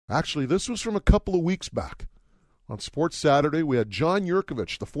Actually, this was from a couple of weeks back. On Sports Saturday, we had John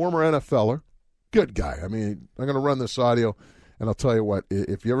Jurkovic, the former NFLer. Good guy. I mean, I'm going to run this audio, and I'll tell you what,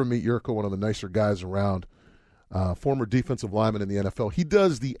 if you ever meet Jurko, one of the nicer guys around, former defensive lineman in the NFL, he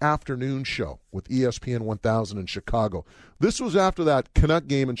does the afternoon show with ESPN 1000 in Chicago. This was after that Canuck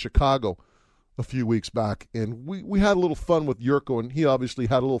game in Chicago a few weeks back, and we had a little fun with Jurko, and he obviously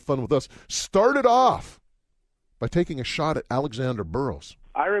had a little fun with us. Started off by taking a shot at Alexander Burrows.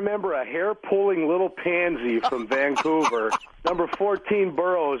 I remember a hair-pulling little pansy from Vancouver. Number 14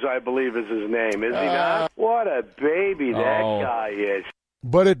 Burrows, I believe is his name. Is he not? What a baby that guy is.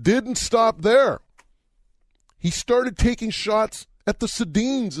 But it didn't stop there. He started taking shots at the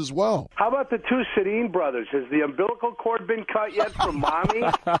Sedins as well. How about the two Sedin brothers? Has the umbilical cord been cut yet from Mommy?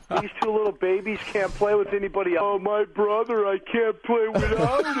 These two little babies can't play with anybody else. Oh, my brother, I can't play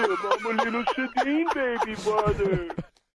without him. I'm a little Sedin baby brother.